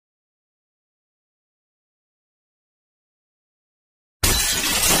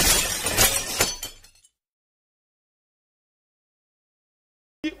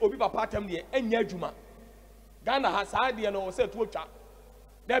part time de enya adwuma Ghana ha saa de no say to twa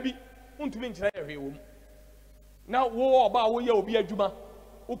dabi untumi nkyerɛ hwe wo na wo oba wo ye obi adwuma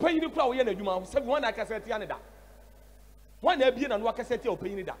wo panyini kura wo ye na adwuma sɛ wo na akasɛte ya ne da wo na abie na no akasɛte ya wo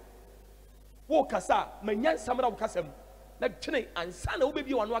panyini da wo kasa manya samra wo kasa mu na twene ansa na wo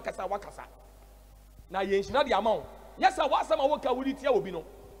bebie wo no akasa wakasa na ye nhyira de ama wo yesa wo asama wo ka wo di tia obi no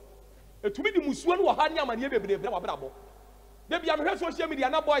etumi di musuo no wo ha nya amane bebrebe na wabrabo debi am social media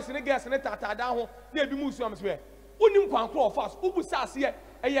na boys ne girls ne tata da ho na ebi musuo am so unim kwankro of fast ubu sase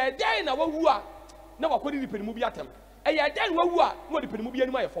eye den na wawu a na wakodi di penimu bi atem eye den wawu a na di penimu bi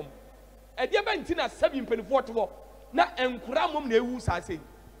anim ayefom e de ba ntina 7 penifo to na enkura mom na ewu sase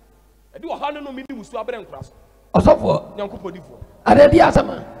e de wo ha no mi ni musuo abere enkura so osofo nyankopodifo ade di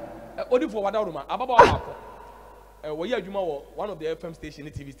asama odifo wadaruma ababa wa akọ wo ye adwuma wo one of the FM station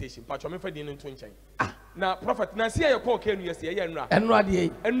and TV station pa chome fa di no nto nchen na prophet na se ye call kenu yes ye enra de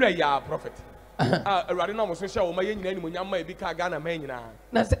enra ya prophet awurade na mo so hye wo ma ye nyina ni mo nyamma e bi ka Ghana ma nyina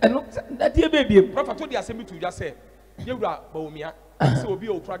na se eno na de bebiem prophet to di asemi tu dwa se ye wura ba omia se obi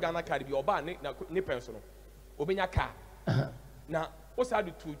o kura Ghana card bi oba ne penso no obenya ka na o sa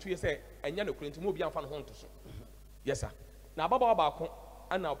de tu ye se enya na kurenti mo obi amfa no ho nto so yes sir na baba ba ko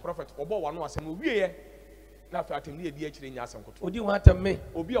ana prophet obo wa no asem owie ye na fa atem ne edi akire nya asem koto odi ho atem me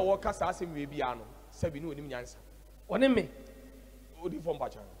obi a wo kasa asem we bia no sabi ne onim nyansa one me odi fom pa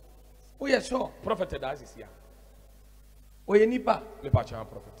chan o ye sure prophet da asisia o ye nipa me pa chan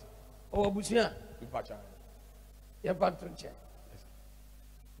prophet o abusia me pa chan ye pantron che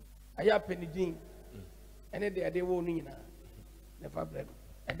aya penidin ene de wo no nyina ne fa bread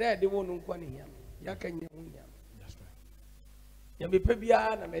e de wo no nkwa ne hiam ya kanye ho hiam that's right ya me pe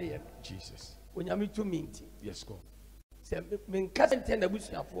bia na me ye Jesus onyame tu minti yes go se men kasante na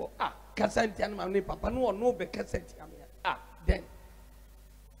busuafo kasante na ne papa no no be kasante am then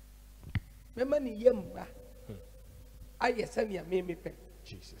me mani yemba aye sami ya me pe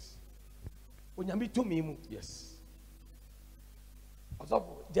Jesus onyame tu mi mu yes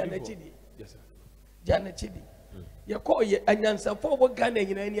osofo jana chidi yes sir jana chidi ye ko ye anyansafo wo Ghana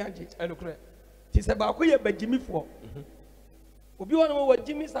nyina ni age enokre ti se ba ko ye ba Gyimiifo obi wona wo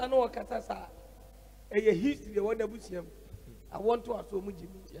Gyimi sa no kasa sa eye history wo na busiam I want to aso mu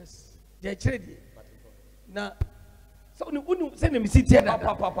Gyimi yes je chedi na so ni unu se ne misiti na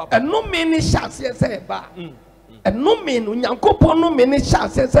eno me ni chance se ba eno me no Nyankopon no me ni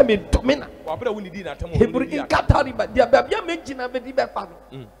chance se me domina wa bra woni di na tamo hebru in katari ba dia ba bia me gina me di be fa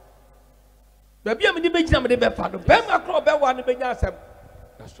no ba bia me di be gina me di be fa no be ma kro be wa no be nya asem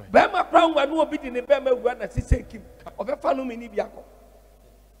that's right be ma kro wa no obi di ne be ma wu na sise kim obe fa no me ni bia ko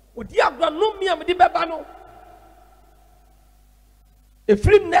odi agro no me am di be ba no e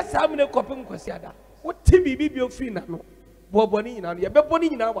free next am ne kopim kwasi ada wo tibi bi ofri na no bobo ni nyina no ye be bo ni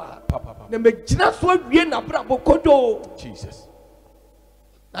nyina wa na me gina so awie na bra bo kodo Jesus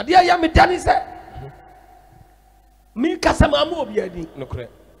na dia ya me dani se mi kasama am obi adi no kre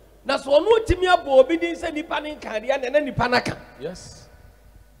na so no timi abo obi din se nipa ne kan dia na nipa na kan yes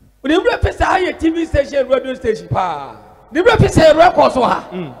we dey pesa high TV station radio station pa dey pesa record so ha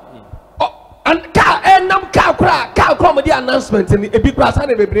and ka enam ka kra mo di announcement ni ebi kra sa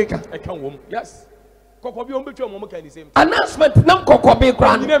na be breaker e kan wom yes kokko bi o betwa mo kan the same announcement nam kokko be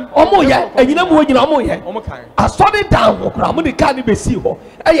kra omo ye anyina mo nyina omo ye omo kan asori down ho kra mo di ka ni be si ho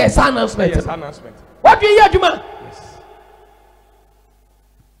e yes announcement what do you aduma yes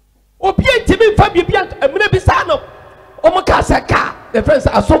obi entimi fa bibia emine bi sa no omo ka se ka the friends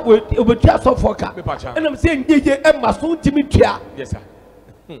asobo obetua asofo ka enam se nyeye e maso ntimi tua yes sir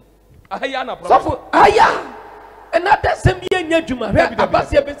aya na so aya another same year nya dwuma hwe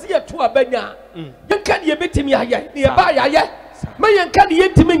abase be se yeto abanya yenka ne yebetimi aye ne ba yaye ma yenka ne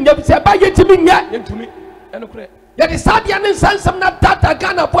yentimi nya se ba yetimi nya yentumi enokre ya de sadia ne sansam na data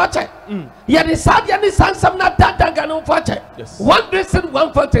Ghana po ache ya de sadia ne sansam na data Ghana po ache one district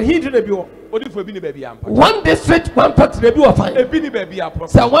one factory hidden bi wo odifo bi ni ba bia ampa one district one factory bi wo fine e bi ni ba bia pro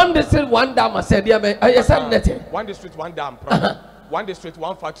say one district one dam say dia be yes am net one district one dam pro one district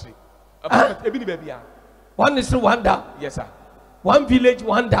one factory e bi ni ba bia one district one dam yes sir one village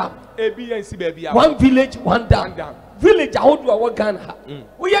one dam e bi yan si ba bia one village one dam village ahodo a wo Ghana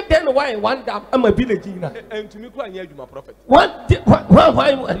wo ye den one dam am a village na entumi kura anya adwuma prophet one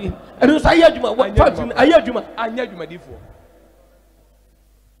enu so aya adwuma one factory aya adwuma anya adwuma difo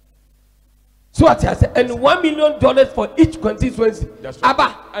so what I say and $1 million for each constituency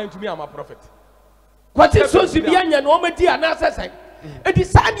aba entumi am a prophet constituency bi anya no medi ana asese edi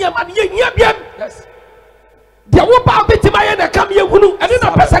sania ma ye hia biam yes There will be a bit of my come here, and then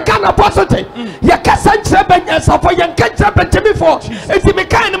a person can apostate. You can't send and suffer and catch up and Jimmy for. If you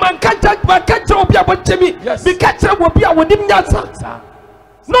kind man can't touch my catch up your Jimmy, the catcher will be our dim answer.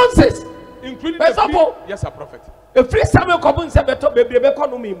 Nonsense. Including the free, yes, a prophet. A free Samuel Common Sabato, baby,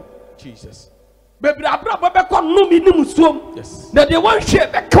 economy. Jesus. Baby, I brought back on no minimum swim. Yes. Now they won't share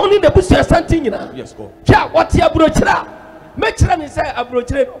back on in the bush or something. Yes, go. Yeah, what's your brochura? Make sure and say a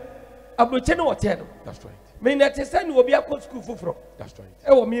brochura. A brochura or ten. That's right. Mean that his son will be a coach school for. That's right.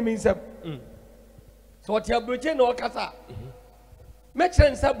 Oh, me means so what your brochura or casa? Make sure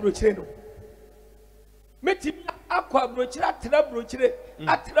and say brochura. Make him aqua brochura, tra brochura,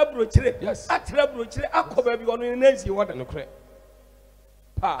 atra brochura, yes, atra brochura, aqua baby on in the you want to know.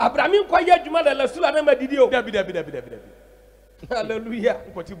 Abraham quiet you mother, la Sula never did you. Debbie. Hallelujah.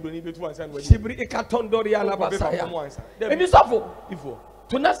 Shibri Ekaton Doria Labasaya. And it's awful.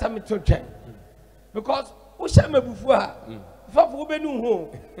 To not submit to change. Because who shall me before? For Benu home.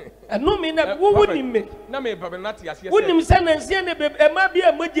 And no mean that who wouldn't me. Name Babinati, wouldn't him send and see any baby, and might be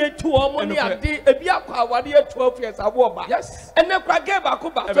a muddy 2 or money a day, a biaqua, 1 year, 12 years, I walk. Yes. And then I gave a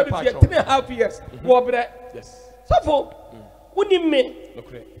cup of 3.5 years. Yes. So for wouldn't me.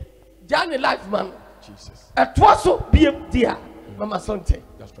 Johnny life man. Jesus. At Twasso be a dear. Mama Sonte.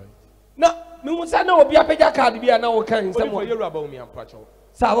 That's right. No, me was I know be a pega card be an hour kind somewhere. You're about me and Pacho.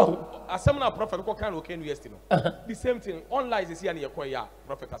 Sawa. A seminar prophet who can yesterday. The same thing. Online is here near Koya,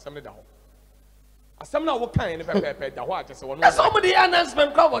 prophet assembly down. A seminar what kind of the what just one. Somebody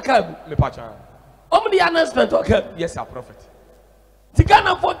announcement cover cab. Me Pacha. Only announcement okay. Yes, our prophet.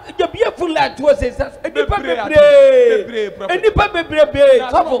 Tigana for the beautiful lad to us. Any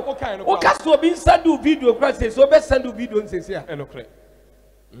paper, or Castro being sent to video crisis, so best send to video and says here. And okay.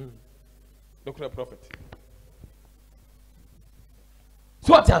 No prophet.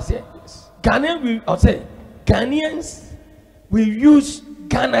 So what I say? Ghanaians will use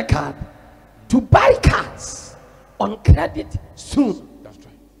Ghana card to buy cars on credit soon. That's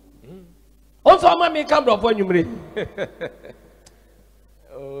right. Also, I'm going to come from when you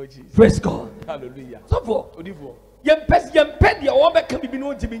oh, Jesus. Praise God. Hallelujah. So for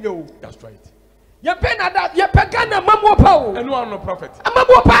that's right. You pen that you pegana mamu pa and no prophet.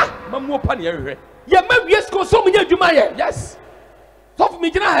 Mamu pa near you may go so many Jumaya. Yes. So for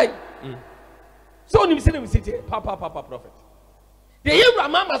me, so you say, city, Papa, prophet. The year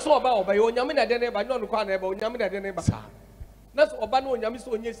Mama saw about by your Yamina Dene by non corner about Yamina Dene Basa. That's Obano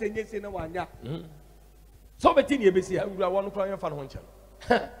Yamiso, yes, in a one ya. So, but in your busy, I want to cry for one child.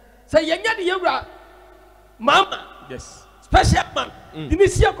 Say, Yanga, Mama, yes, special man. In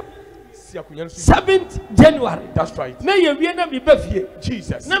this year, 7th January. That's right. May you be not be buffy.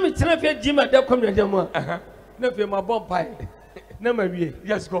 Jesus. Now it's not a Jim at the community. Never my bomb pie. Never be.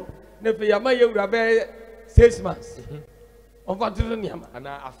 Yes, go. Never Yamaya Rabbi 6 months. On Vatuniam. And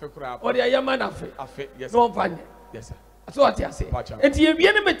I feel crap. Or the Yaman Afia. Yes, no fun. Yes, sir. That's what I say. And you be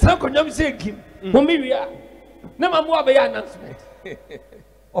enemy talk on your saying, Momiria. Never more by announcement.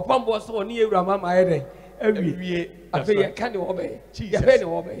 Opambour so near Ramama Ede. Every year, I can't obey.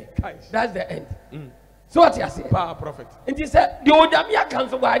 Obey. That's the end. So what I say, prophet. And he said, the old Amia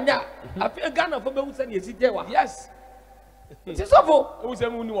comes over now. I feel a gun of a mouse and you sit there. Yes. It is awful. Who's a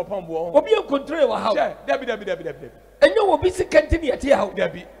moon or Opambour? Or be a control how? Debbie. And you will be sick continue at here,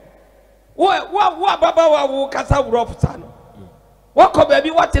 Debbie. What Baba will cast out rough son? What could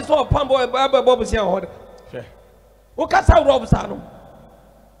baby? What is all Opambour and Baba Bob's here? What cast out rough son?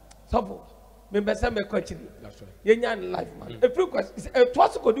 So, remember some question. That's right. Young life, man. If you question, if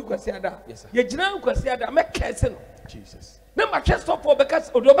twice could do question that, yes, your general question that make casting. Jesus. No, my chest up for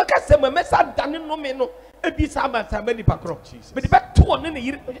because Odobaka said, my mess had done no men, a be some at many pacro. Jesus. But the back 2 on the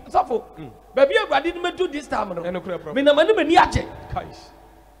year, so baby, I didn't do this time. No problem. When I'm a little bit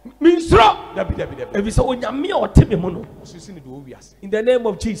means strong. If it's all Yami or Timmy Mono, in the name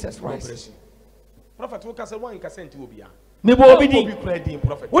of Jesus Christ. Prophet Lucas, one can send to Obia. Nebo be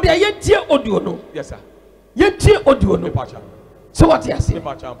prophet. What are yet here audio no? Yes, sir. Yet here audio no. So what you say?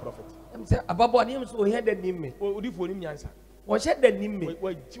 Prophet. I'm saying about what names we had the name me. What if we answer? What said the name me?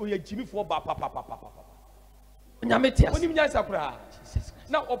 We Gyimiifo papa. Nyametias. When you answer cry.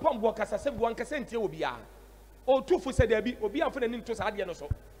 Now Opambour kasa say one can send to Obia. Oh, two for said there be Obia for the name to Sadia no so.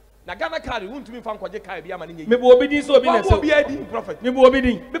 Na Ghana card won't me fan kwaje kai bia mane nye. Me bo obedi so obi na so. Me obi prophet. Me bo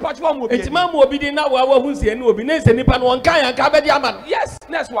obedi. Me patcho am obi. Etima am obedi na wa hu se na obi na se nipa no on kan ka be dia man. Yes,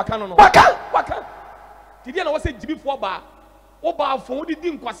 next waka no no. Waka. Ti dia na wo se Gyimiifo ba. Wo ba fo di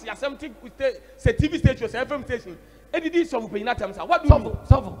nkwase asem se TV station se FM station. E di so pe na tam sa. What do you?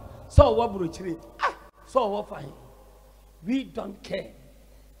 So what bro chire. So what fine. We don't care.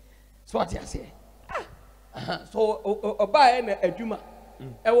 So what you say? So oba na adwuma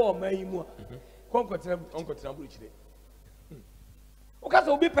ewo oman mu a konkotra buchire Oka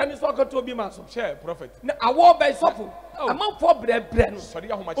so obi peni so akoto obi ma so share prophet na awo be sofo amanfo bre no sori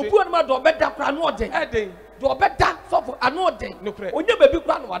ahomache obu no ma do beda kra no oden eden do beda sofo ano oden nokre onye baby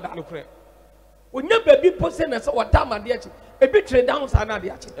kra no wada nokre onye baby pose na so wada ma de achi ebi trade down sa na de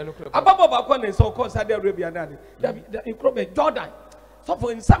achi ababo ba kwa na so ko Saudi Arabia na de incrobe Jordan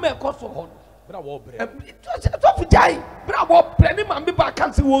sofo nsama e ko so ho bra wo bre sofo jai bra wo bre ni ma me ba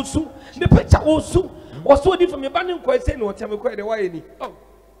kan se wo su the picture wo su also di from your banning question no tell me quite the way ni oh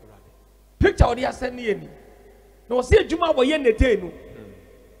picture odi asem ni ni no say adwuma wo ye ne day no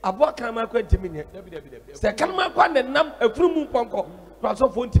abo kan ma kwa ntimi nye se kan ma kwa ne nam afuru mu nkonko kwaso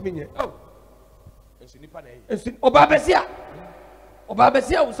fo ntimi nye oh ensu nipa na yi ensu oba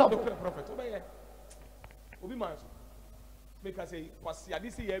besia wo so prophet obi man so make I say kwasi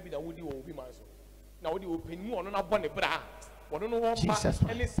ade say ya bi na wodi wo obi man so na wodi opanmu ono na bɔ ne bra wono no won ba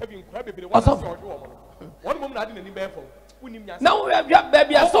any 7 kwa bebre won so ɔhwe wo won mom na ade nani bɛ fo wonim nya na wo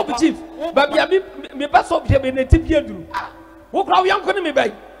baby a stop chief baby a me ba so bi be ne tipi aduru wo kra wo yanko ne me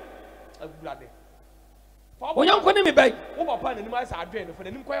bai agurade wo yanko ne me bai wo papa nanim asa adwen no fo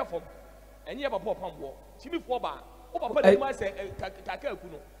nanim kwa yɛ fo enye papa Opambour Gyimiifo ba wo papa nanim asa kaka aku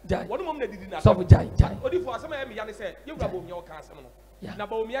no wono mom na didi na so jai odi fo asema ya me ya ne sɛ yewura bo mi ɔka asem no na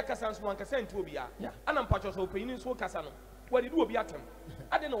ba omi akasa nso an kasa ntu obi a ana mpacho so panyin nso kasa no wadi du obi atem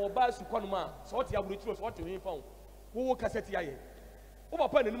ade na oba su kwanu ma so ote aburo tiro so ote hin fa wo kasa ti aye wo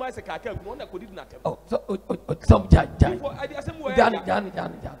papa nanim ase kaka ku no na kodi na tem oh so jai for ade asem wo jani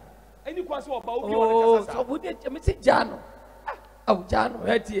any kwa so oba obi wo kasa so wo de me ti jano jano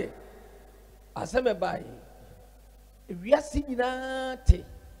hetie asem e bai ewiase nyina te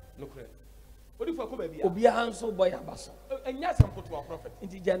nokre odi fo ko ba bia obi anso boy abaso enya sampo to prophet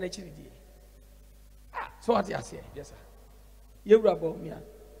inti jana chiridi so what you say yes sir yewura bo mia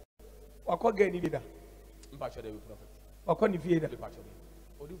wakọ ga ni bida mba cho dey prophet wakọ ni fie da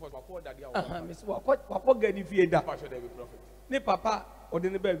odi fo wakọ da dia wa miss wakọ ga ni fie da mba cho dey prophet ni papa odi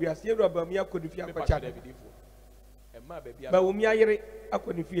ne ba wiase yewura ba mia akọ ni fie akọ cha dey bidifo emma ba bia ba wo mia yere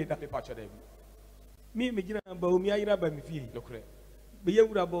akọ ni fie da mba cho dey mi me gina ba wo mia yere ba mi fie nokre be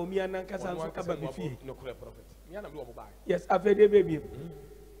yewura ba wo mia nan kasa nso aba mi fie nokre prophet mia na me wo ba yes afede baby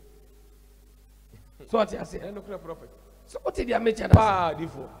so what you say nokre prophet so what did you make that pa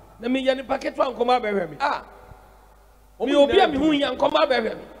difo na me ya ni packet wa nkoma ba hwe mi mi obi a mi hu ya nkoma ba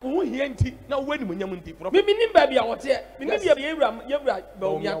hwe mi hu hia nti na wo ni munyam nti prophet mi nim ba bia wote mi nim bia yewura ba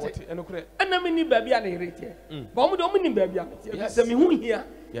o mi ate nokre ana mi nim ba bia na herete ba mo de o mi nim ba bia se mi hu hia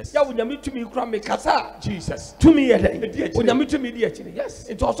ya wo nyame tumi kura me kasa Jesus tumi ye dai wo nyame tumi di akire yes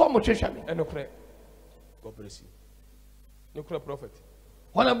it also mo twehwa me nokre God bless you nokre prophet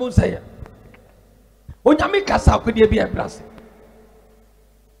wana bo say o nyame kasa akode bia brase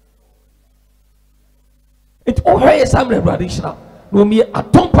it o he sam le bradish no mi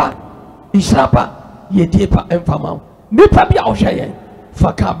atompa ishrapa ye diepa emfama nipa bia o hwe ye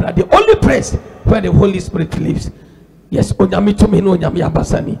fakabra the only place where the Holy Spirit lives. Yes, onyami to me no onyami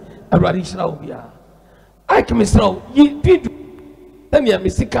abasani. Awurade hira obia. I can misraw. Ye did. Then ya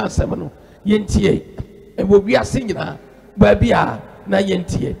misika asem no. Yentie. E wo wiase nyina. Ba bia na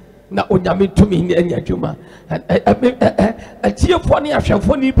yentie. Na onyami to me ni anya dwuma. Atiefo ne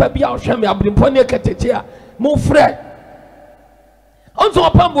ahwefo ni pa bia ohwe me abrimpo ne ketete a mo frɛ. Onso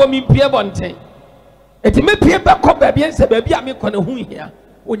Opambour mi pie bonten. Eti me pie ba kɔ ba bia nse ba bia me kɔ na hu hia.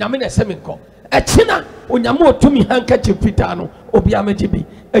 Onyami na se me kɔ. Echina onyame otumi handkerchief fita no obi amejibi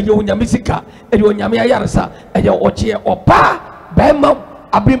eye onyame sika eye onyame ayaresa eye oche opa bema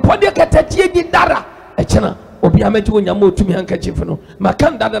abrimpode katatie di dara echina obi ameji onyame otumi handkerchief no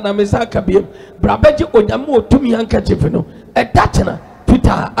makanda na mesaka biem brabeji onyame otumi handkerchief no edachina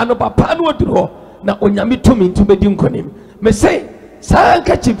fita ano papa no oduro na onyame tumi ntubedi nkonim me say sa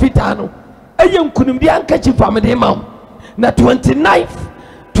handkerchief fita no eye nkunim di handkerchief amede mam na 29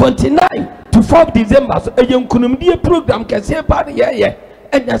 to 4 December so eyenkunumdie program kese pa de ye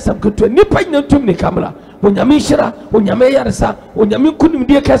enya sabketo nipa nyantum ni kamera onyame hira onyame yaresa onyame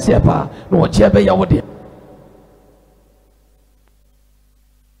kunumdie kese pa na oje be ya wode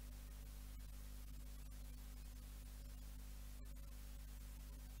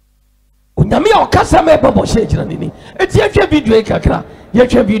onyame okasa me babo shejira nini eti atwa video kakra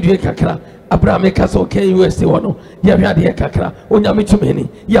yatwa video kakra Abraham kasa okay USA wono ya hwade kakra onyame tumeni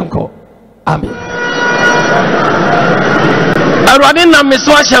yanko amen arwade na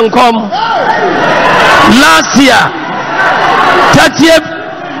meso ahyenkom last year 30th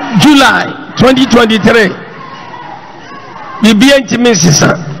July 2023 bibia ntimi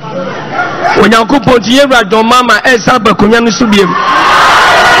sisa onyankopɔn ti yewura don mama esa bakonya no so biem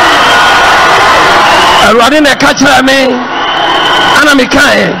awurade na ka kyerɛ me ana me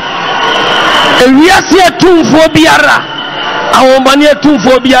kae ewiase atumfo biara awomane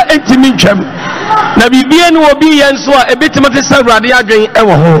atumfo bia entimi ntwam na bibie no obi yɛ nso a ebetime te sɛ awurade adwen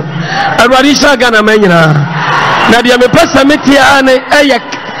ɛwɔ ho awurade hyɛ Ghana ma nyina na deɛ mepɛ sɛ metia ne ɛyɛ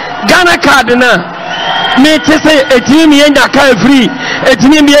Ghana card na me te sɛ etimi me nya ka free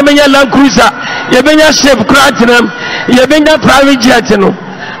etimi me menya Land Cruiser yebenya ship kratenam yebenya private jet no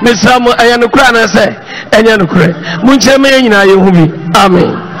mesra mo ɛyɛ no kra na sɛ ɛnyɛ no kra mu nkyɛ me nyina yɛ hu bi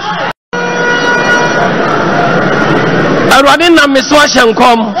amen awurade na me so ahyɛ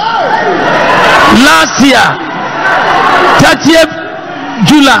nkom last year 30th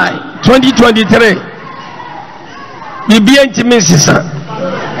July 2023 bibia ntimi sisa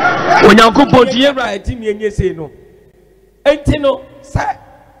onyankopɔn tie ra etimi enye sei no enti no sɛ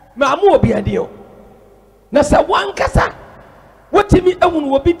ma mo obi ade o na sɛ wankasa wotimi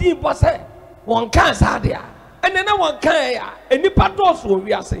ehunu obi din bɔ sɛ wonkan saade a ene na wonkan ya enipa dɔso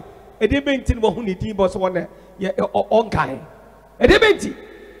owiase ede benti no ho ne din bɔ sɛ wona ye onkan ede benti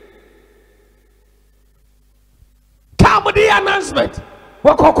come the announcement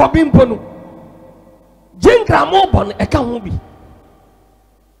wakoko bimpo no jingra mo bon e ka ho bi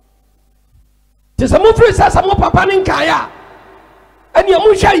te sɛ mo free sɛ mo papa ne nkan ya ani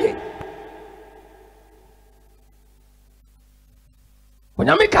amu hwaye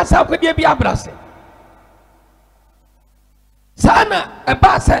onyame kasa akwadie bi abrase sana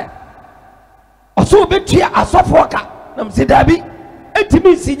eba sɛ ɔso betua asɔfo ka na mse dabi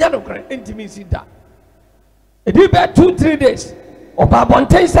entimi si nya nokre entimi si da edi be 2-3 days oba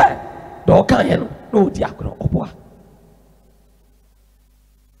bonten sɛ do kan ye no na odi akro oboa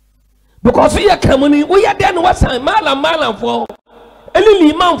because ye kamuni wo ye den wasan malam fo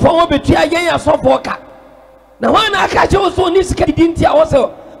elili man fo wo betua yen asɔfo ka na wana aka che wo so ni sika di ntia wo se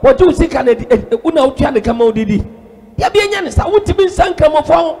wo tu sika na una utua ne kama odidi ya bi enya ne sa wotimi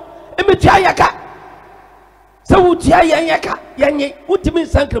nsankramofo emetua yaka se wotua yen yaka yenye wotimi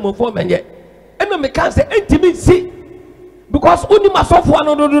nsankramofo menye eno me kan se entimi si because uni masofo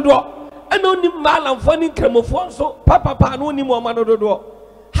ano dodo eno ni malamfo ni nkramofo so papa no ni mo ma dodo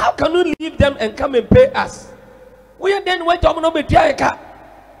how can you leave them and come and pay us we then wait to no betua yaka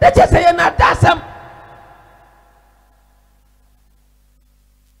that just say na dasam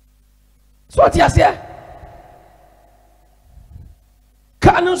so what you say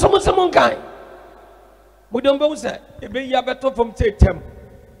kan so mo se mo kan mo dem be say e be ya beto from tetem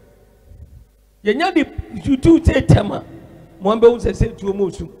yenya di yutu tetem a mo be say say tuo mo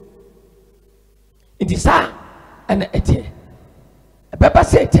su indi sa ana etie e be ba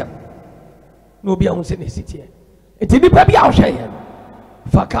say tetem no be ahun say na sitie enti ni pa bi a hwe ye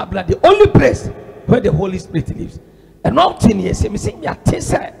faka blood the only place where the Holy Spirit lives and not in here say me say ya te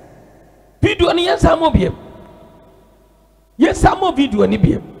say video ni yensa mo biem yensa mo video ni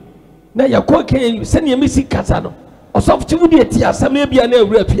biem na yakọ ke se ne misi kasa no osof ti wudi eti asam na bia na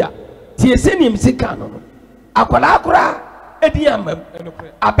awura pia ti se ne misi ka no akwala akora edi amam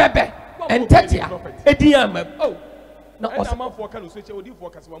abebe entetia edi amam oh na osamafo ka no so che odi fo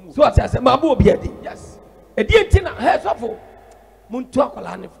kasa wa mu so ati asam abo obi edi yes edi enti na he sofo muntu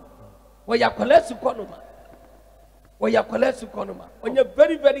akwala ne fo wo yakwala su konoma wo yakwala su konoma onye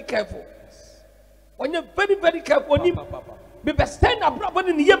very very careful when you're very, very careful, be stand up, brother,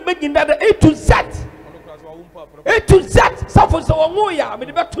 in the year making that A to Z. A to Z, suffer so long, yeah, but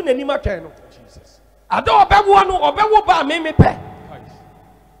the back to any matter. I don't have one or Bewa may pay.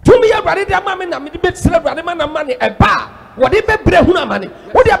 To me, I read that mamma, I'm the best celebrity man of money, a bar, whatever Brehuna money.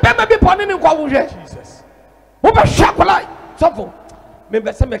 Would you ever be put in Guaja? Jesus. What a shock like suffer.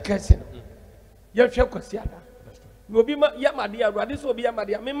 Maybe some cursing. Your shock was Yada. Will be my Yamadia, Radis will be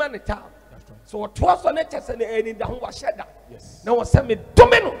Yamadia, me man at town. So what was on it and in the home was shed. Yes. No one sent me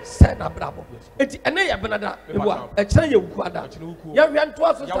domino, said a bravo. It's an air banana, a chain of quadra. You ran to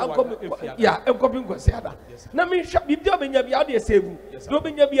us, yeah, and copying was said. Now, me shall be dubbing your yard, save you,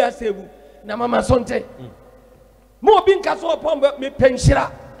 dubbing your beer, save you. Now, Mamma Sonte. More being castle upon me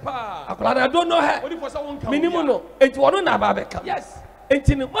penshira. I don't know her. Minimono, it was on a barbeca. Yes. It's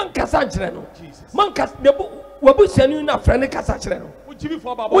in one Casantreno. Moncas, the Wabusian, friendly Casantreno.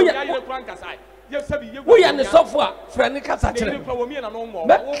 We are the software, friendly Casantreno.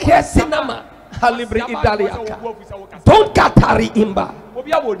 Cinema, Halibri Italia. Don't Katari Imba.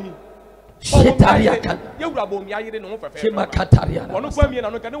 Shitariakan. You grab me, I didn't know for Kataria. One of them,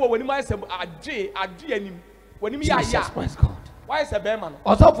 I know when my son, a J, when me, God. Why is a bearman?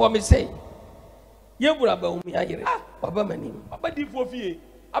 Also for me say, you grab me, I hear Baba Manim. But if for fear,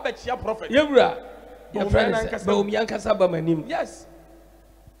 abechia prophet yewura your friend Yankasa Bamanim. Yes.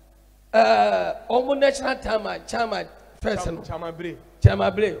 Almost national chairman person. Chairman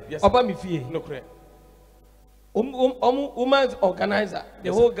Bre. Yes. Obamifie. No correct. Women's organizer,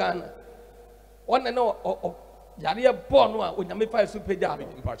 the whole Ghana. One and all, Yaria born one with Gyimiifo super jam.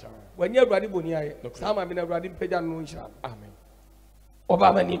 When you're ready, Bonia, some have been a ready Pejan Nunsha. Amen.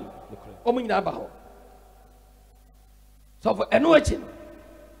 Obamanim. Ominabaho. So for watching,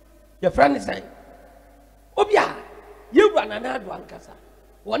 your friend is saying, Obia, you run another one, Cassa.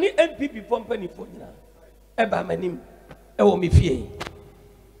 One NPP company for you. Ebamanim, Ewomifie.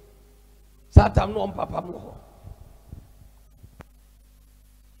 Satam no papa mo.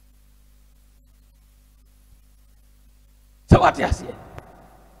 So what you say?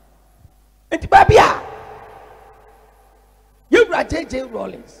 It's Babia. You brought J.J.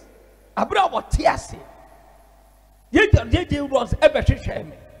 Rollins. I brought what Tiasi. You J.J. Rollins ever share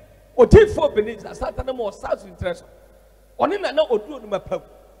me. Or take 4 minutes and start no more South interest. On in no do my pub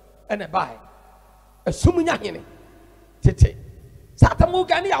and a buy. Assuming Yahini. Tete. Satamu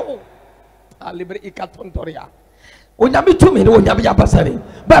Ganiao. I live in Catontoria. When you meet to me, when you be a passing.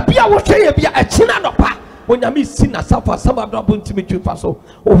 But Bia will say, be a chinanopa. When you meet Sina Safa, some of the Bunti to Faso.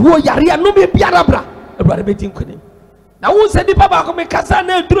 Or who Yaria no be Piarabra. A brother betting Kunim. Now who said the Papa come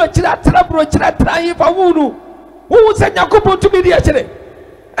Casana drew a chila try for Wunu? Who said Yakupo to me yesterday?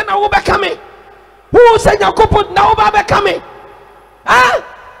 And I will be coming. Who said Yakupo now be coming? Ah?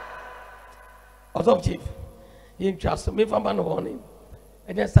 Of chief, he entrusted me from one warning.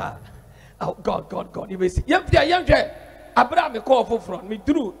 And yes, sir. Oh God, you will see. Young Abraham call for front. Me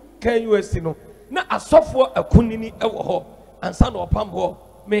through KUS, you know. Now a software a kunini ewo and son of Opambour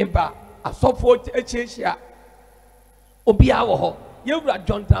member a software a change here. Obiawo ho. You brought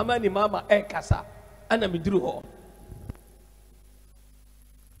John Tamani Mama Kasa and I me drew ho.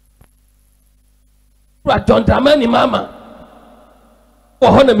 Brought John Tamani Mama.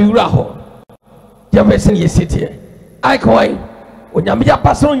 Oh, honor me raho. Jefferson ye city. I coin. When you meet a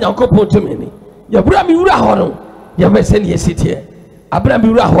person, you go to me. You bring me rahono. Jefferson ye city. Abraham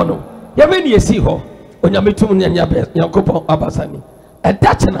rahono. You mean ye see ho. When you meet to me, you go to Abasani. And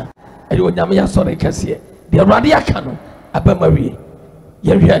that's na. And you will sorry Cassia. The Radia Cano. Abamari.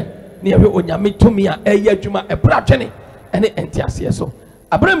 You hear near when you meet to me a Yajuma a Bratany and the Entiasia. So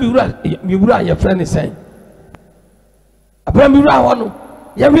Abraham Mura, your friend is saying. Abraham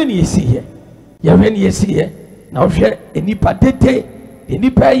Mura, you really see here. You really see here. Now, share any patete, any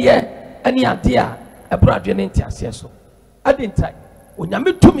payer, any idea, a brother in Tiasia. I didn't tell. When you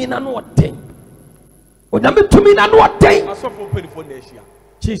meet to me, I know what thing. When you meet to me, I know what thing. I saw for Nation.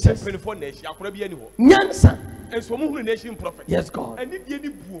 Jesus, Nation, I could be anyone. Nyansa. And so, nation prophet. Yes, God. And if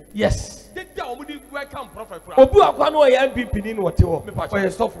you yes. Welcome, prophet. Obu Aquano, MP in what you for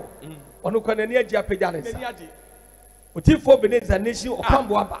your sofa. On who can near Japanis. But if 4 minutes a nation of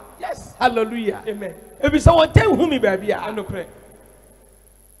Opambour. Yes, hallelujah. Amen. If it's someone tell whom me, baby, I know pray.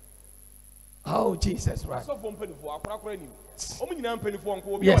 Oh, Jesus, right.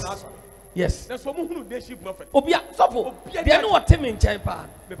 Yes. Yes. That's what who they should prophet. Obia, so they are not Tim in Champa.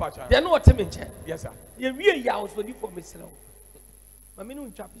 They are not Tim in Champ. Yes, sir. You really yours for you for Miss Low. I mean,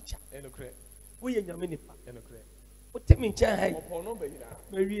 on Chapicha. And a credit. We in your minipa. And a credit. What Tim in Champ?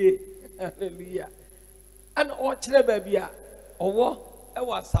 Maybe. Hallelujah. And all children, baby, or what? I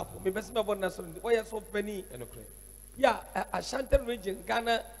was supple. Me best member National. Why are so penny? And a credit. Yeah, a Shantan region,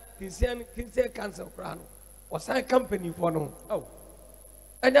 Ghana, Kinsey Council Crown, or sign company for no. Oh.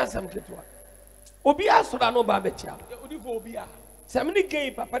 And that's something to Obia Solano Babecha. Obia. Somebody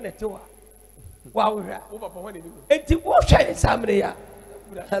gave Papa Netua. Wow, over and to wash it somebody.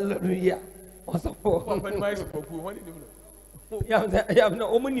 Hallelujah. Also, you have no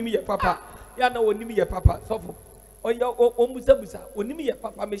only papa. You know, only your papa. So, or your Omusabusa, only your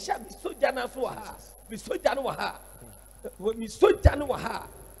papa may shall be so jana so ha, be so janoa, be so janoa.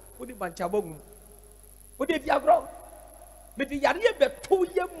 What did Banchabong? What did you grow? But the Yaria be 2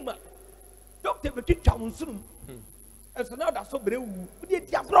 young Doctor Becky Johnson. And so now that's so brave. What did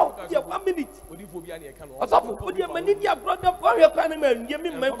you grow? 1 minute. What do you for Yanni? What do you mean? You brought up for your crime? You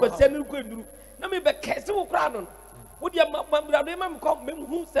mean my concern? Now, me be careful, Crown. Would your mother come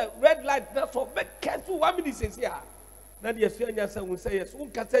who said red light? That's all. Be careful. 1 minute says here. Now, the Australian will say, yes, who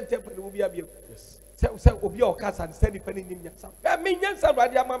can send temper will be a bill. Say, Obio Casa and send it penny in your son. I mean, yes, I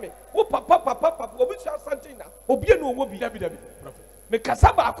read your mammy. Oh, papa, we shall something now. Obio will be David. Make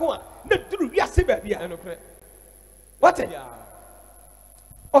Casaba, not through Yassibia. What?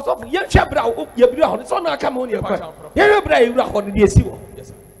 Also, young Chabra, your brown, it's on our come on your part. You're a brave on the DSU.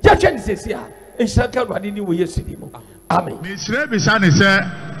 Yes, Judge says, yeah, and shall come right in you yesterday. Amen. Mr. Bisani said,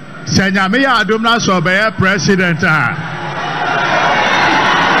 Senyamia Adumna Sobe President.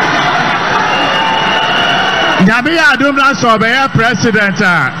 Nyamia Adumna Sobe President.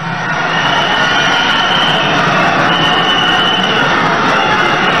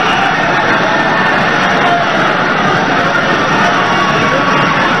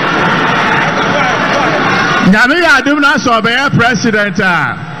 Nyamia Adumna Sobe President.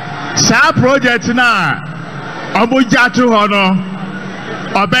 Sa project na Omujatu Hono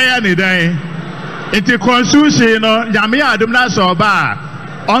Obeya ni day. Iti constitution no Nyamia Adumna Soba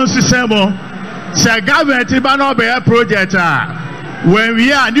on Sisemo. Say government ba no be project when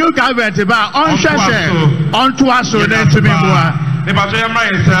we are new government ba on share on to us so then to me boa ne ba so yamra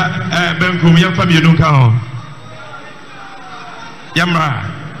yesa benkum yamfa mi nu ka ho yamra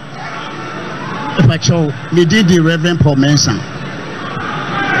Pacho me did the Reverend Paul Mensa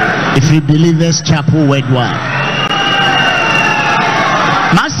if you believers chapel worldwide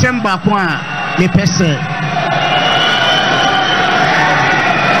Masemba kwa me pese.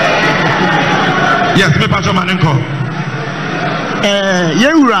 Yes, me pacho manenko.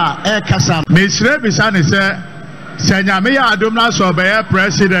 Yewura kasa. Mr. Bisani say Senyamia Adumna Sobe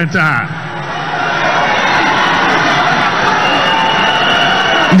President.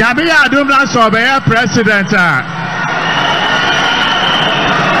 Nyamia Adumna Sobe President.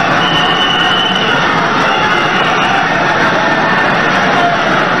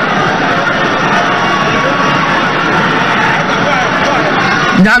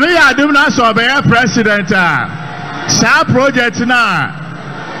 Nyamia Adumna Sobe President. Sa project na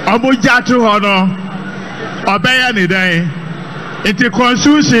Omujatu Hono Obeya ni day. Iti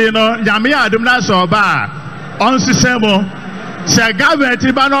constitution no Nyamia Adumna Soba on Sisemo. Say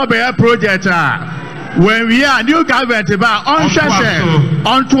government ba no be project when we are new government ba on share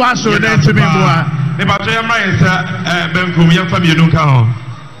on to us so then to me boa. Ne ba so yamra yesa benkum yamfa mi nu ka ho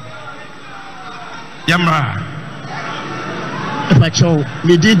yamra Pacho,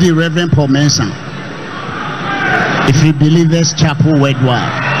 me did the Reverend Paul Mensa. If you believers chapel worldwide.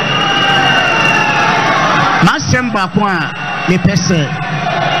 Masemba kwa me pese.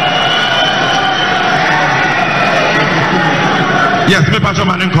 Yes, me pacho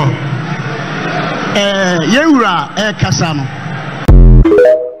manenko. Yewura kasa no.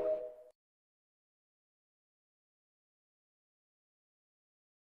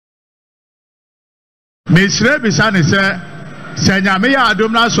 Mr. Bisani say Senyamia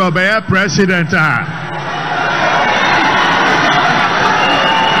Adumna Sobe President.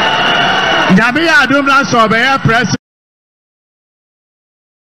 Nyamia Adumna Sobe President.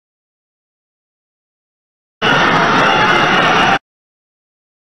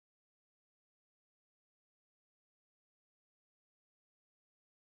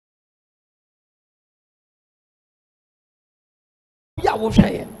 Ya wo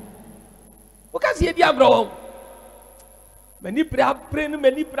hweye. Wo ka se di agro. Mani bra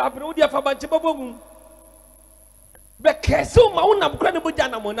wo dia fa banche bobogun. Be keso ma wo nam kra ne boja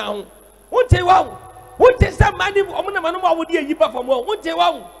na mo na ho. Wonte wa wo. Wonte se mani o mo na manu ma wo di yi ba fa mo. Wonte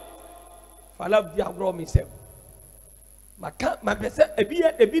wa wo. Fala di agro mi se. Maka ma pese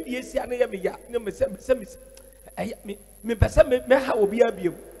ebi di esi ane ye me ya. Ne me se me pese me ha obi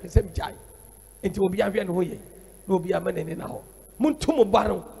abiem. Pese me jai. Enti obi ahwe ne ho ye. Na obi amane na ho. Muntu mo ba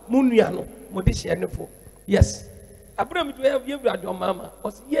no, mo nua no, mo de hye ne fo. Yes. Abraham to have you your mama.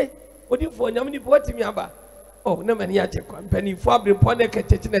 Was ye, what if for Yamini Potimi Aba? Oh, no many Yachek, penny for the Poneka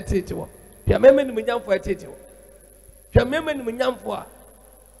Tetina Tito. Piamen Munyam for a Tito. Piamen Munyam for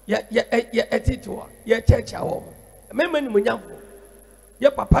a Tito, your church home. A memen Munyam for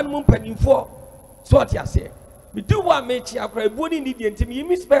your papa moon penny for. So what you say. We do what makes you cry, body Indian to me, you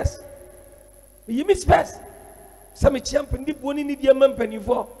miss best. You miss best. Some champion deep one in the man penny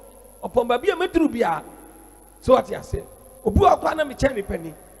for. Upon Babia Metrubia. So what you say? Obu akwana me chani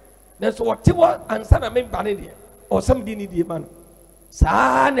penny. Then so what you and son of me banning or somebody need the man.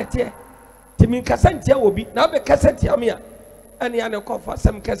 Sanete. Timin Cassantia will be now the Cassantia mia. And the other call for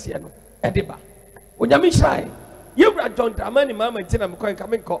some Cassiano. Ediba. When you shy, you brought John Dramani, Mamma, and Tina McCoy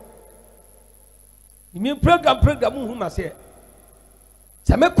coming call. You mean program whom I say.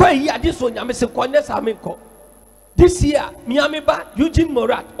 Samequa, ya this one, Yamis Quandas Aminco. This year, Miami ba Eugene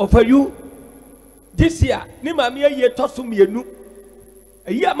Morat offer you. This year, ni mamia ye tosumi enu.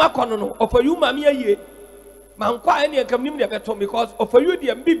 A year macono offer you mamia ye. Mankwa any come nim beton because offer you the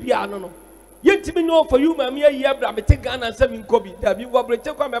Mbibiano. Yet me know for you mamia ye bramete Ghana and 7 Kobe. That you will break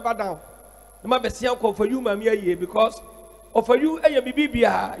come ever down. The Mabesian call for you mamia ye because offer you a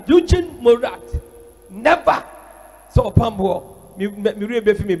Bibia Eugene Morat. Never so Opambour. Me really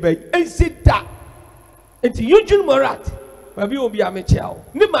be me bay. And sit that. Enti Eugene Morat babi obi amechiao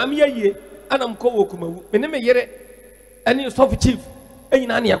ne maame ye anam ko wo kumawu me ne me yere ene soft chief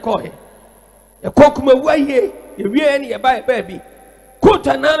enyina na yekohe yekọ kumawu aye ye wie ene ye ba bi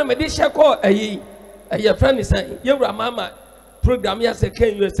kota na me de sheko aye aye friend san ye wura mama program ya se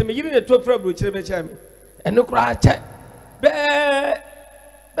kan US me yere ne to fra bro chire be cha me ene kura che be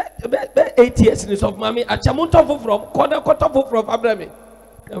 8 years ni soft mami achamonto from corner koto from abrame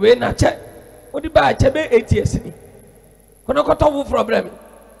we na che odi ba che be 8 years ni kono koto problem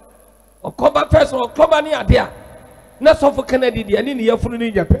okoba first okoba ni ade a na soft Kennedy de ani ne yafunu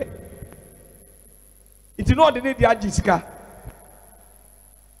ni nyape iti no de ne de agisika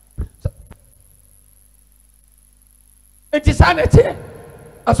iti sanete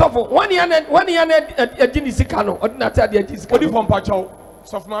asofo one year agini sika no odi na ta de agisika odi fom pacho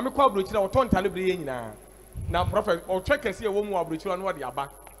soft mami kwa abrochira otonta lebre ye nyina na prophet o checkese e wo mu abrochira no de aba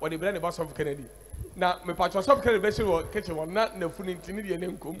o de bre ne ba soft Kennedy na me pacho soft Kennedy be shiro kitchen won na funi ntini de ne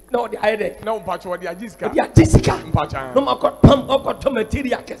nkom na odi ayede na pacho de agisika mpacha no makot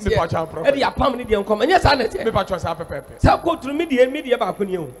material kese me pacho prophet e de apam ni de nkom anya sa na te me pacho sa pepepe sa ko tru media ba ko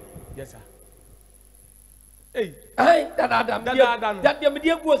ni o yes sir hey ai dada me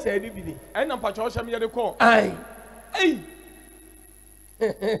de go sa ni bi ni ai na pacho sha me de ko ai hey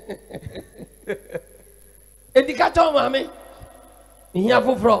Educator mami Iya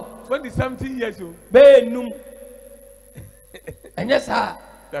fufro 17 years old be num enya sa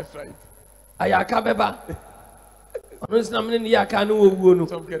that's right ayaka beba onu sinam ne yaka no wuo no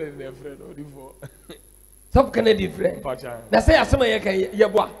some Kennedy their friend odifo some Kennedy friend na say asema ye kan ye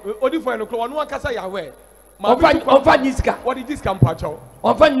boa odifo no kro wonu akasa yawe onfa nyiska what did this campacho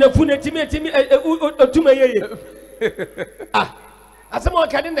onfa nafu na timi otuma yeye ah asema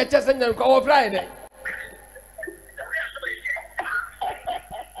ka de na chese nyan ko wo Friday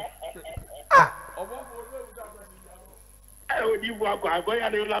Odifo akwa ya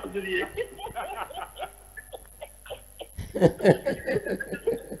de la tiri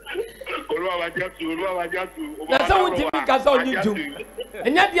Olúwa wájatu na so wuti mi ka so nyi jum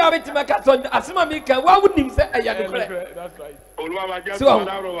enya dia weti me ka so asema mi ka wa wunim se eya de kore that's right Olúwa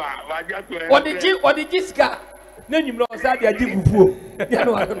wájatu odi jiska na nyim no sa dia jifufuo ya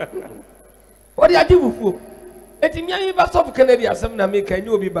no odi ajifufuo eti mi ayi ba so Kennedy asem na mi ka nyi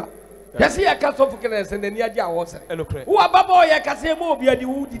obi ba yesi ya ka so Kennedy se na ni aji awosere wo ababa ya ka se mo obi adi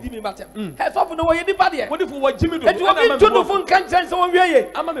wo didi mi matem he so no wo ye di ba de odifo wo jimi do eti obi tunu fun kan chen se wo wieye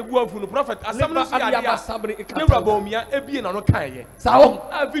ama me buafu no prophet asem no ya dia sabri ne rabo omia ebie na no kan ye sa wo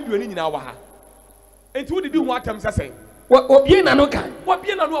a video ni nyina wa ha enti wo didi ho atam sese obie na no kan wo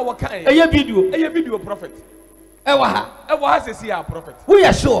bie na no a wo kan ye eye video prophet e wa ha sesi ya prophet who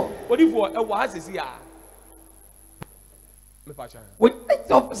you sure odifo e wa ha sesi ya me pacha with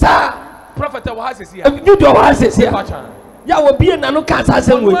sa prophet e wa ha sesi ya video wa ha sesi ya pacha ya obie na no kan sa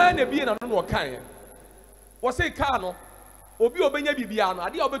sem we na bie na no kan ye wo say car no obi obenya bibia no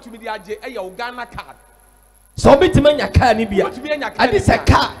ade a obetumi di age e ya Ghana card so obetumi nya car ni bia ade se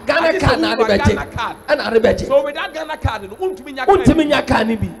car Ghana card na ade beje ana ade beje so with that Ghana card no untumi nya car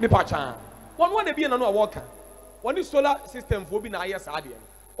ni bi me pacha won na bie na no a wo kan woni solar system fo bi na aye sa ade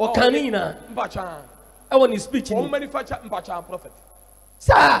o kan ni na pacha e woni speech ni o manufacture pacha prophet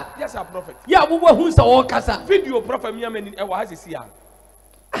sir yes sir prophet ya wo hu sa wo kasa video prophet mi amani e wa ha sesi ya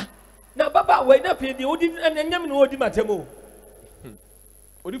na baba we na pe di odi anyam no odi matemo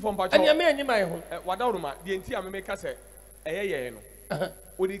odi fom pacho anyam anyima ye ho wadawruma de enti a me ka se eyeye no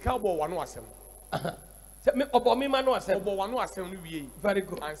odi ka bo wano asem se me obo mi ma no asem obo wano asem no wie very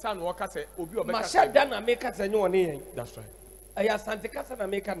good ansa no ka se obi obe ma shada na me ka se nyo ne yen that's right aya sante kasa na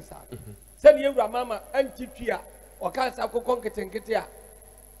me kan sa se ne ewura mama antitwi a o ka sa kokon ketenkete a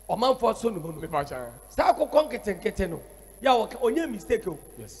o man fo so no me pacha sa kokon ketenkete no ya o onye mistake o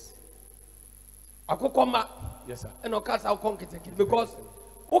yes akokoma yes sir and o ka sa kokon ketenkete because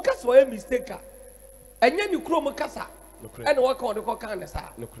o ka so a mistake a enya ni krom kasa and o ka on ko kan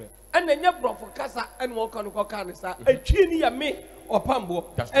sa and enya brofo kasa and o ka on ko kan sa atwi ni ya me Opambour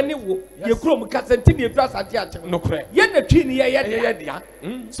ene wo ye krom kasa ntimi efra sante a che ye na twi ni ye dia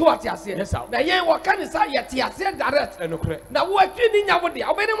so what you say na ye wo kan sa ye te ase direct na wo atwi ni nya wo dia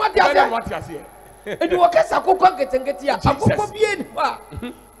obeni what you say edi wo kasa kokon ketenkete a akoko bie ni ba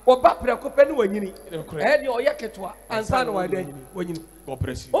Oba preko pe ni wanyini. Eh de oye ketewa ansa na wade wanyini. God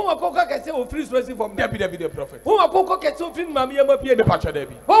bless you. Who akoko kese o free source from Debi prophet. Who akoko kese o free mama ye mapie Me patch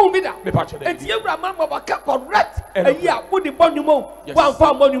debi. Who be that? Me patch debi. Enti ewura mama waka correct. Eyi a wo de bonumo. Yes. Wan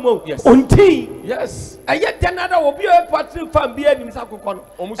fa bonumo. Yes. Onti. Yes. Eye denada obi o patri fan bi anim sa akoko no.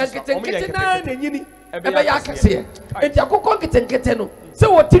 Enkete na nyini. Ebe ya kese. Enti akoko nkete no. Se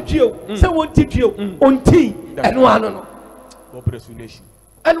wo titwio, se wo titwio. Onti. Eno ano no. God bless you nation.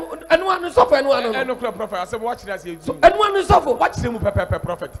 And one is off and one. And no prophet. I said, watch that. And one is off. Watch them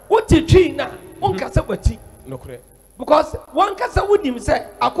prophet. What did you now? One can say what no correct. Because one can say with him say,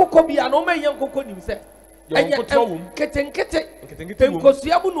 a cocoa be an omen young cocoa him say. And yet, kitten, because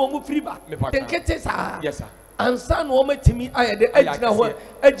you have no free back. Yes, sir. And son woman to me, I had the edge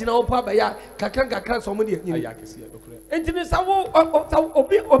now, Papa, Kakanga class or money. Engineers, I will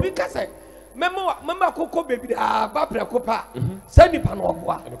obi Cassa. Mama Coco baby, Bapra Copa, Sandy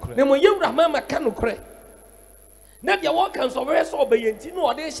Panogua. Nemo Yura Mamma Cano Cray. Nadia Walkers of rest obeying,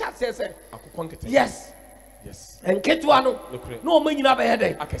 or they shall say, yes, yes, and Ketuano, no money never had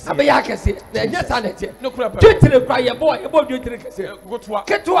it. Abayakasi, yes, I net. No crap, cry a boy about you to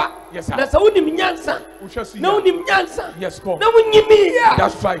Ketua, yes, that's only Nyansa, no Nyansa, yes, no one you me,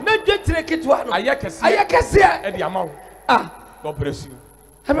 that's right, not just Ketuano, Ayakasi, and the amount. Ah, God bless you.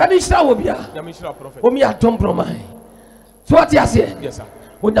 I'm ready to show you. We are don't promise. So what you say? Yes, sir.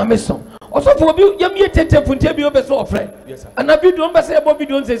 We are missing. Also for you, you meet a telephone to be over so friend. Yes, sir. And I be doing say about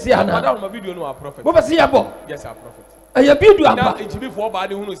video say see ana. Madam, my video no a prophet. What say about? Yes, sir, prophet. And you be do am. Now Gyimiifo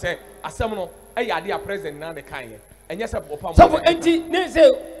body who say asem no e ya dey present na the kan ye. Enye say Opambour. So for enti ne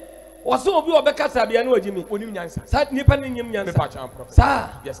say waso obi obekasa bia na wajimi. Onim nyansa. Sa nipa ne nyim nyansa. Me patch am prophet. Sa.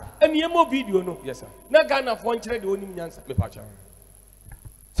 Yes, sir. And yemo video no. Yes, sir. Na Ghana fo nkyere de onim nyansa. Me patch am.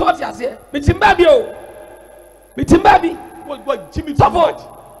 So what you say? Mitimba bi o. Mitimba bi. What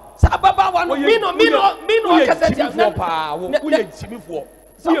Gyimiifo? Sababa wa no mino kasa ti Gyimiifo pa wo ye Gyimiifo.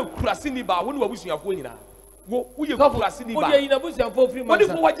 Wo ye kurasini ba wo ne wabusuafo nyina. Wo ye kurasini ba. Wo ye inabusuafo free man. Wo de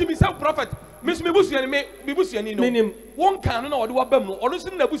wo Gyimiifo prophet. Miss me busuani me busuani no. Won kan no wo de wabam no. Ono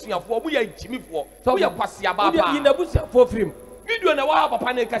sim na busuafo wo ye Gyimiifo. Wo ye kwasia ba ba. Wo ye inabusuafo free. Video na wa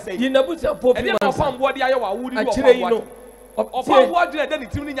papa na kasa yi. Inabusuafo free. E dey Opambour de aye wa wo di Opambour. Opambour de ni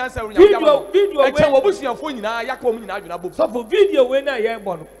tim ni nyansa wo video e chen wo busuafo nyina yakọ mu nyina adwena bob. So for video we na ye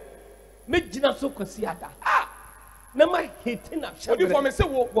bo no. Me gina so kwasi ada. Ah. Na ma hitin na hwe. Odi for me se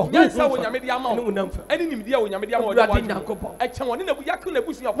wo nyansa wo nyame de ama wo. Ani nim de wo nyame de ama wo. E chen wo ne na yakọ na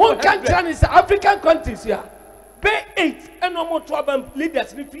busuafo. One country is African countries here. Bay 8 and no more trouble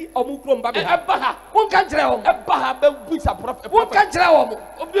leaders ni free omu krom ba be ha. Eba one country home. Eba ha be busa prophet. One country home.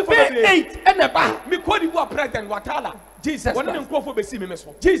 Bay 8 and eba. Me Cote d'Ivoire president Watala. Jesus. One dem nkofo be see me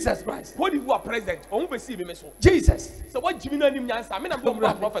so. Jesus Christ. Cote d'Ivoire president omu be see me so. Jesus. So what Gyimiifo anim nyansa me na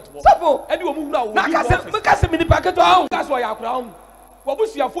be prophet wo. Sabo. E de omu wura wo. Na kase me ni paketo ahun. Kase wo ya akura ahun.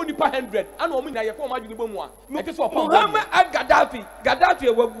 Wabusuafo nipa 100 ana omu nya ye ko ma adwene bomu a. E te so Opambour. Muhammad Gaddafi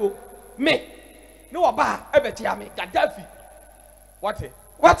ewaguo. Me no oba ebetia me Gaddafi. What?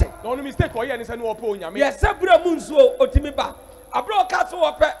 No mistake o ye ni se no opo onyame. Yes, abura mu nsuo otimi ba. Abura ka so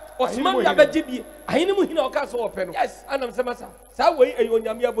ope osman ya begibi. Ahini mu hina o ka so ope no. Yes, anam se masa. Sa we e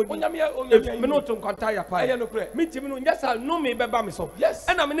onyame abodi. Onyame me no to nkwanta ya pa. Me timi no nyasa no me beba me so. Yes.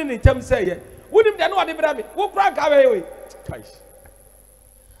 Ana me ne ntam se ye. Wonim de no ode bra me. Wo kra ka we.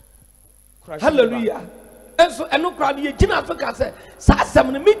 Hallelujah. So eno kra de gina so ka se sa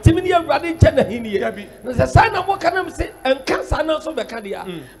asem no mitimi ne awurade nche na hini ye na se sa na mo kana me se enka sa na so be ka de a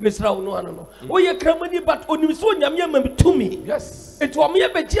mesra wo no ano no wo ye kramani but onim so nyame ama mitumi. Yes, etu o me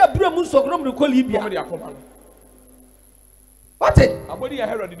be gi abura mu so krom ne ko libia what abodi ya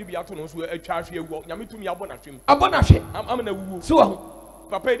Herod de bia to no so atwa ahwe ewu nyame tumi abona hwem am na wuwu so ho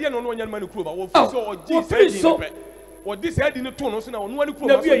papa die no no nyane manu kuro ba wo fi so o gi se di o dis head ni to no so na onu ani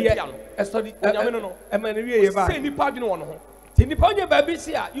kuro ba so bia no study nyame no e ma na wie ye ba say ni pa dwene wo no ho ti ni pa onye ba bi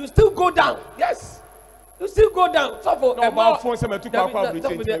sia you still go down. Yes, you still go down. So for no ba phone se metu kwa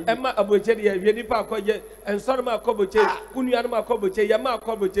abroche e ma abroche de ye ni pa akoje ensoro ma akoboche unuanu ma akoboche ya ma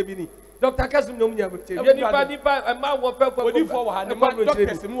akoboche bi ni Dr. Kasum no munya abroche ye ni pa e ma wo pe odi for wa ha ma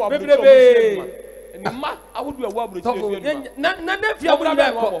doctors mu abroche ni ma awudu ewu abroche na fia mu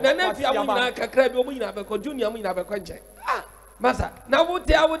na fia mu na kakra bi omu nyina be ko junior mu nyina be ko nche masa na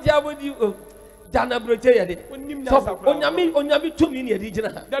wuti dana abroche ye de so onyami tumi ni edi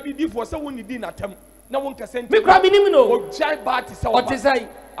gina da bi before se woni di na tam na won kase me kra mi nim no o jai party se o tisai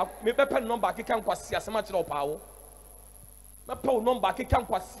me be pe number keka nkwasi asema kire opa wo me pe number keka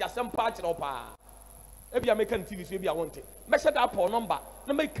nkwasi asem pa kire opa ebia me kan TV so ebia wonte me hye da pa number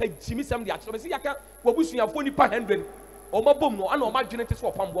na me ka jimi sem de akire me se yaka wabusuafo ni pa 100 Oma bom no ana oma dwene te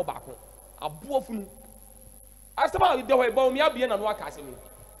so Opambour baako. Aboa funu. Asema de ho ba omi abie na no aka asem.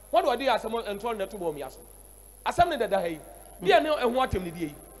 What do I do asem entro na to bo omi aso. Asem ne dada hai. Bia ne eho atem ne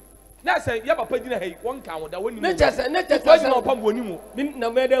die. Na say ya papa gina hai won kan woda woni mu. Ne chese Opambour ni mu. Min na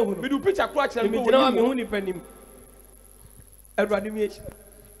me da hu. Me do picture kro akere me gina me hu ni panim. Awurade mi echi.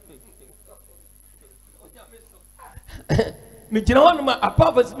 Me gina won ma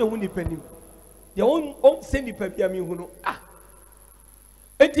apart from me hu ni panim. They won't send the paper me who know.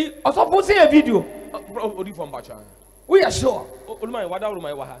 Eti also say a video. Odi from Bacha. We are sure. Olumai wada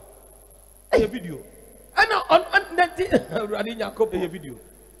olumai waha. A video. And on that running your copy video.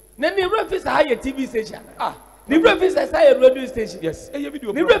 Then the reference a TV station. The reference a radio station. Yes. A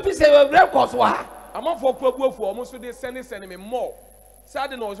video. The reference a records wa. I'm on for almost they send me more.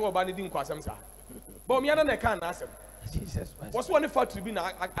 Sad no so about the kwasam sa. But me na can ask. Jesus Christ. What's one factory be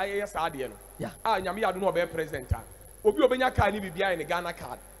na I sad no. Yeah. Nyame adu no be president. Obi obenya card ni bibia in Ghana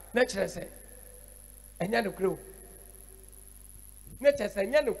card. Nature say. Enya no kro. Nature say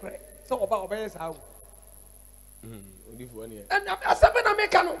enya no kro. So oba obey sa. Odi fu ani. And asabe na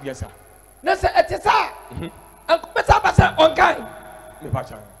make no. Yes sir. Na say etisa. And beta ba say on kind. Me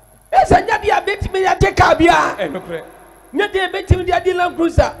pacha. Esa nya dia betimi ya take car bia. No kro. Nya dia betimi dia di Land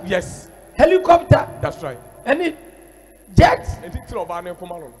Cruiser. Yes. Helicopter. That's right. And it jet. And it throw ba na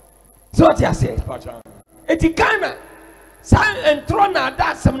komalo. So what you say? Pacha. Eti Ghana. San and Trona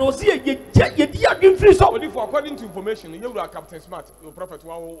that some no see ye dia free so. According to information, you are Captain Smart, your prophet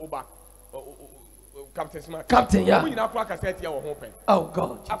Oba. Captain Smart. Captain, yeah. Oh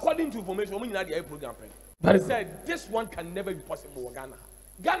God. According to information, we need the program. But he said this one can never be possible in Ghana.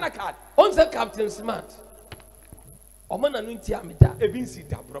 Ghana card. On the Captain Smart. Oman anunti amida. Ebinsi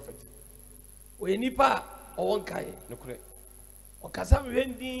da prophet. We nipa o won kai. No correct. O kasa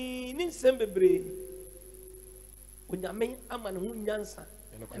wendi ni sembebre. Onyame ama ne ho nyansa.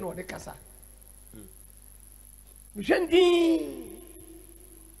 E no de kasa. Mhwendi.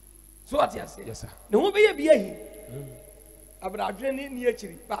 So what you say? Yes sir. Ne ho be ye bia hi. Abradwe ni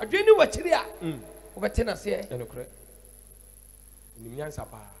akiri. Ba adwe ni wakiri a. Obete na se. No correct. Ni nyansa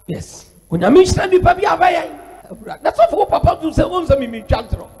pa. Yes. Onyame stand pa bia abaye. That's all for papa to say on some me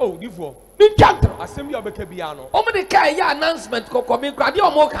chantro. Oh, diffo. Me chantro. Assembly obeka bia no. Omo de kai ya announcement kokko me krade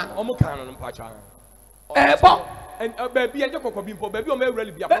omo kan. Omo kan no mpacha. Bo. And baby and Jacob Bimpo, baby, or may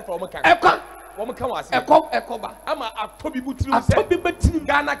really be a from a car. Woman come was a coba. I'm a Toby Butru, Toby Butin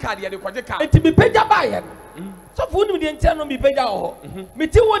Ghana Cardia, the project. And to be paid by so food with the internal be paid out.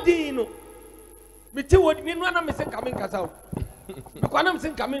 Metil what do you know? Metil what mean when I'm coming Casal. Because I'm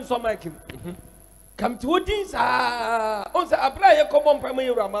saying coming so like him. Come to these on the apply a common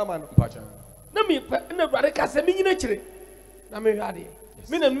primary Ramaman. No, me, no, brother Casamini naturally. I'm a radi.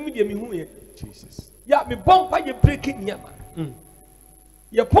 Men and medium who Jesus. Ya me bon pa ye breaking yama.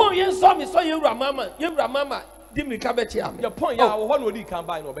 Ye pon ye so me so ye mama di me ka be chia me. Ye pon ya wo no di kan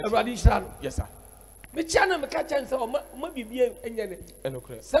buy no be. Awurade shira. Yes sir. Me chia na me ka chan se o ma bibie enya ne.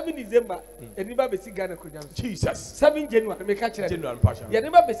 Enokre. 7 December eni ba be si Ghana kunyam. Jesus. 7 January me ka kire. January passion. Ye ne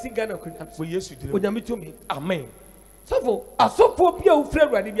ba be si Ghana kunyam. For Yesu di. Onyame to me. Amen. So asofo bia wo fra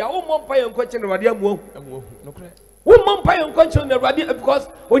Awurade bia wo mo mpa ye nko kire Awurade amu. Amu. Enokre. Wo mo mpa ye nko kire Awurade because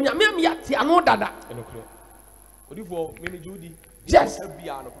onyame am ya ti anu dada. Enokre. Odifo me Judy. Yes. Be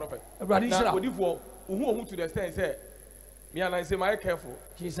a prophet. Now, Odifo who to the stand say me and I say my careful.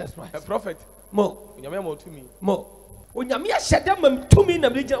 Jesus Christ. A prophet. Mo. Onyame mo to me. Mo. Onyame ya sheda mam to me na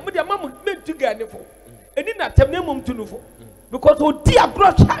me gya. Mo dia mam me to Ghana for. Eni na tem na mom to no for. Because o dia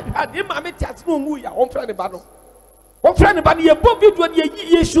bro had e ma me tias no ngu ya. On fra ne ba no. On fra ne ba ne ye bo video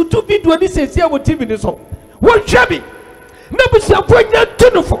ye shoot video ni sese e wo TV ni so. Wo hwe bi. Na bi se afo nya to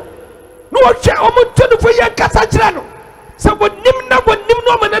no for. No wo hwe o mo to no for ye kasa kira no. Sa wo nim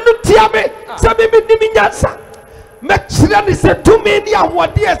no ma na no tia me. Sa me nim nyansa. Me kira ni se to me ni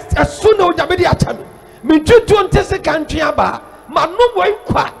ahode esu na o jabe di acha me. Me tutu onte se kantwe aba. Ma no wo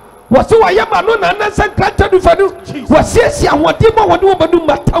nkwa. Wose wa ye ma no na na se kantwe du fa du. Wose esi ahode ma wode wo badu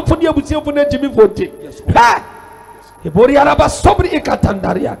matamfo ni abusiefo na Gyimiifo nti. Ha! Ebori araba sobri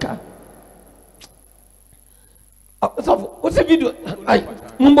ikatandariaka. So what's the video? Ay,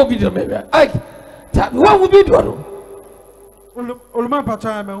 mumbo video maybe. Ay, that one video no. Oluma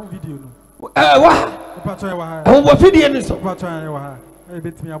pacha me video no. Wa. Pacha wa. Wo video ni so. Pacha wa. E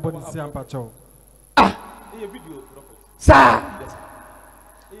betimi abodi si am pacha. Ah, E video prophet. Sir.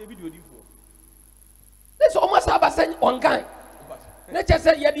 E video difo. This almost abasen on guy. Na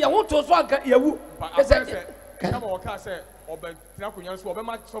chese ye de ho to so anka yewu. Come on, can say obe tinakunya so obe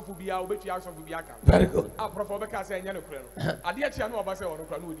ma sofu bia obetu ya sofu bia ka. Very good. Ah prophet obe ka say enya no kure no. Ade a chia no oba say ono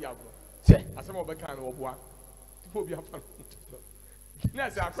kura no odi agro. Say. Asem obe ka no oboa. Obi afa. Na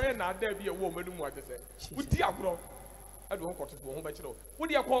say akwan na ada bi e wo manu mu ate say. Wudi agro. E do hokoto wo ho be kire wo.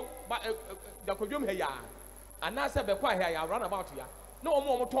 Wudi ekọ da kwadwom he ya. Ana say be kwa he ya run about ya. Na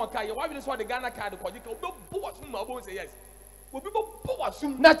omo ton ka ye wa bi so the Ghana card ko jika obi bo wasum ma bo say yes. Obi bo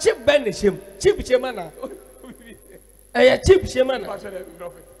wasum. Na chip ben ne shem. Chip shema na. Chip shema na.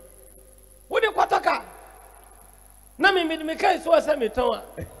 Wudi kwataka. Na me kai so asa me ton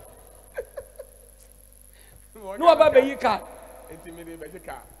a. No aba be yi ka. Intimidate be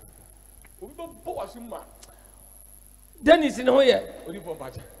ka. Obi bo wasum ma. Dennis in hoye. Odi bo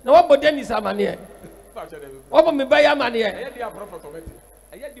bacha. Na wabo Dennis amane. Wabo me ba ya amane. Eye dia prophet ometi.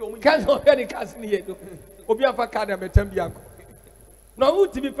 Eye dia omu. Kan so he ni kas ni ye do. Obi afa ka na betam bi akọ. Na wo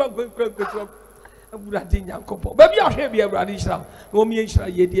ti bi pa go Aburade Nyankopɔ. Ba bi ahwe bi Aburade Hira. Na o mi Hira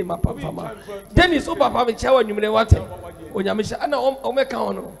ye die ma papa ma. Dennis o papa me chewa nwumre wate. Onyame hye ana o meka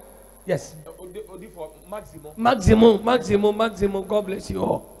hono. Yes. Odi for maximum. God bless you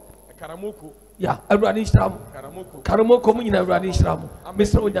all. Karamoko. Yeah, Aburade Hira. Karamoko mu nyina Aburade Hira mu.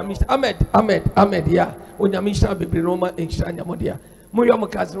 Mr. Onyame Ahmed yeah. Onyame Hira bebre no ma Hira nyamodia. Mo yo mo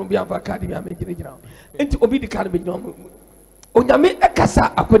kasro bi afa ka de bi amegyina. Enti obi di ka de bi no. Onyame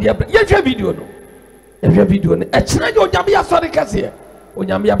ekasa akodi abra. Ye hwe video no. E kyerɛ yɛ onyame asɔre kɛseɛ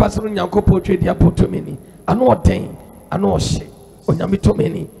onyame abasoro Nyankopɔn twɛ di apotomini ano ɔden ano ɔhye onyame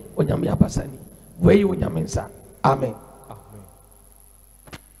tomini onyame abasani wei onyame nsa amen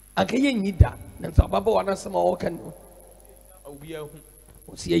anka yɛ nyi da na nso ababa wa nasɛm a wɔka no obi ahu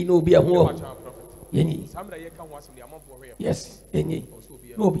osi yɛ na obi ahu yɛnyi samra yɛ ka ho asɛm de amabɔ hwɛ yes yɛnyi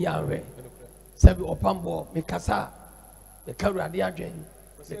na obi anhwɛ sɛbi Opambour mekasa meka Awurade adwen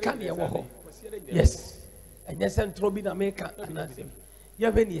meka ne ɛwɔ hɔ yes and yes and trobi na meka anasem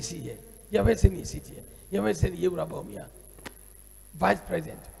ya be ni esi ye ya be se ni esi tie ya be se ni yewura ba omia vice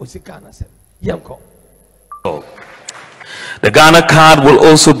president osika anasem yemko. The Ghana card will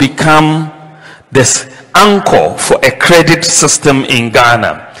also become this anchor for a credit system in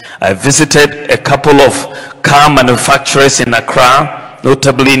Ghana. I visited a couple of car manufacturers in Accra,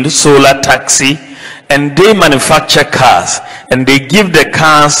 notably in the solar taxi, and they manufacture cars and they give the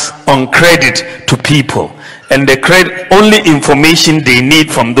cars on credit to people, and the credit only information they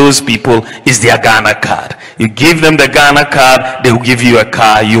need from those people is their Ghana card. You give them the Ghana card, they will give you a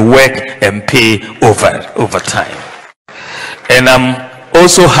car. You work and pay over time. And I'm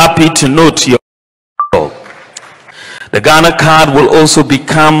also happy to note the Ghana card will also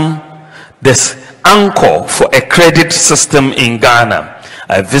become this anchor for a credit system in Ghana.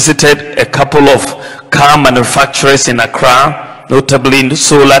 I visited a couple of car manufacturers in Accra, notably in the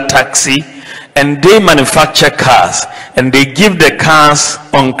solar taxi, and they manufacture cars and they give the cars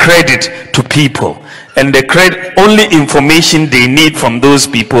on credit to people, and the credit only information they need from those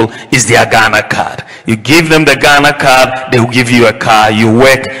people is their Ghana card. You give them the Ghana card, they will give you a car. You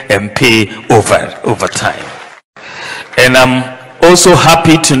work and pay over time. And I'm also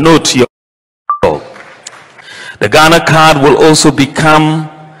happy to note the Ghana card will also become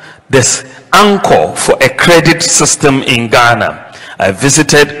this anchor for a credit system in Ghana. I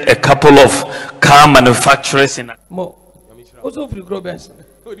visited a couple of car manufacturers in also free growers.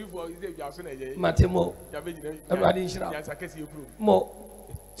 Matemo. Mo.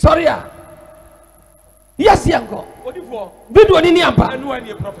 Sorry. Yes, yanko. Video ni niampa. Anu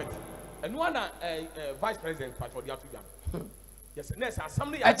ani prophet. Anu ana vice president for the Afia. Yes, next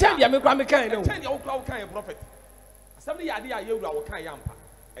assembly. I tell you me kwa me kan no. Tell you kwa kan prophet. Assembly ya dey ayewura wo kan yampa.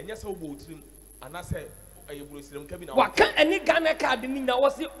 Enye se wo botirim anase ayebulosirim kabi na. Waka any Ghana card ni na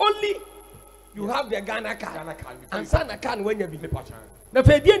was only you have the Ghana card. Ghana card. And sana kan wanya bi. Na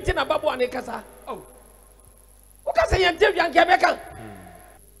fe die nti na babo ane kasa. Oh. Wo kasa yente yanke be kan.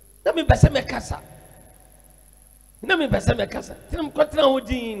 Na me bese me kasa. Na me bese me kasa. Tinam kwatena ho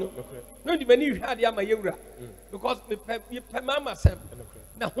din no. No di bani hwade ama yewura. Because me pe mama sem.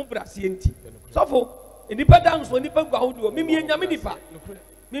 Na ho brase enti. Sofo enipa dance onipa gwa ho do. Mimi enyame nipa.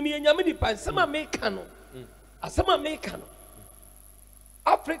 Mimi enyame nipa sama me kan no. Asama me kan no.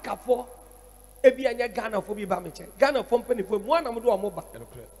 Africa for ebi anya Ghana for bi ba me che. Ghana for mpani for mu anam do o mo ba.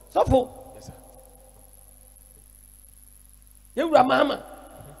 Sofo. Yes sir. Yewura mama.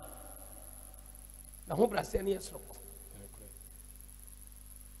 Na ho brase ne yesro.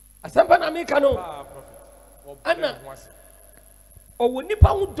 Asampa na me kan no. Ana owo nipa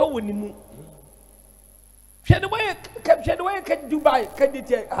ho do woni mu. Hwede way ka Dubai ka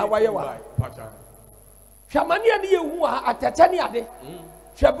dite Hawaii wa. Hwamania ne yehu ha atata ne ade.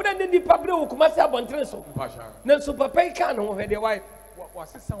 Hwabra ne nipa bre wo kuma se abontre so. Na so papa kan no hwede way.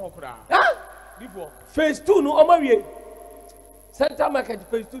 Wasesa ho kura. Ha? Before Phase 2 no omawie. Center market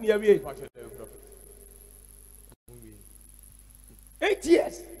phase 2 ne yawie. 8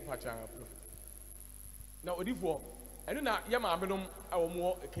 years. Now, Odifo, I do not Yamabenum, our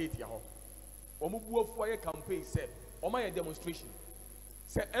more Katie. Omubu for a campaign said, or my demonstration.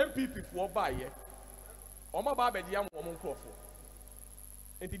 Say MPP for buy ye. Or my baby, young woman Crawford.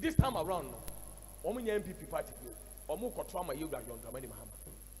 And this time around, Omen MPP party, or more Cotrama Yoga, young Tamani Mahama.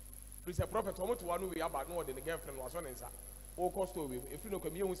 Please, a prophet, or to one way about more than the girlfriend was on inside. All cost over if you know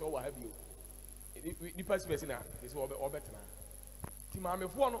communions or what have you. The person is all better now. Timame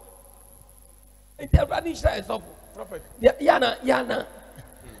for no. And they're running shy of Prophet. Yana.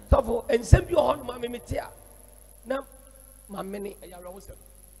 So, and send you on my mimitia. Now, my mini,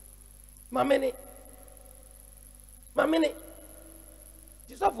 my mini.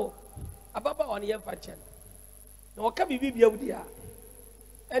 Just awful. Ababa on your fashion. No, can be able to.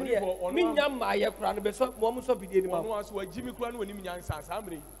 And yet, Minyam, my crown, but some moments of the one was where Jimmy Crown when him young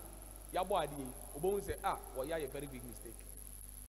Sambre. Yabwadi, Obon said, ah, well, yeah, a very big mistake.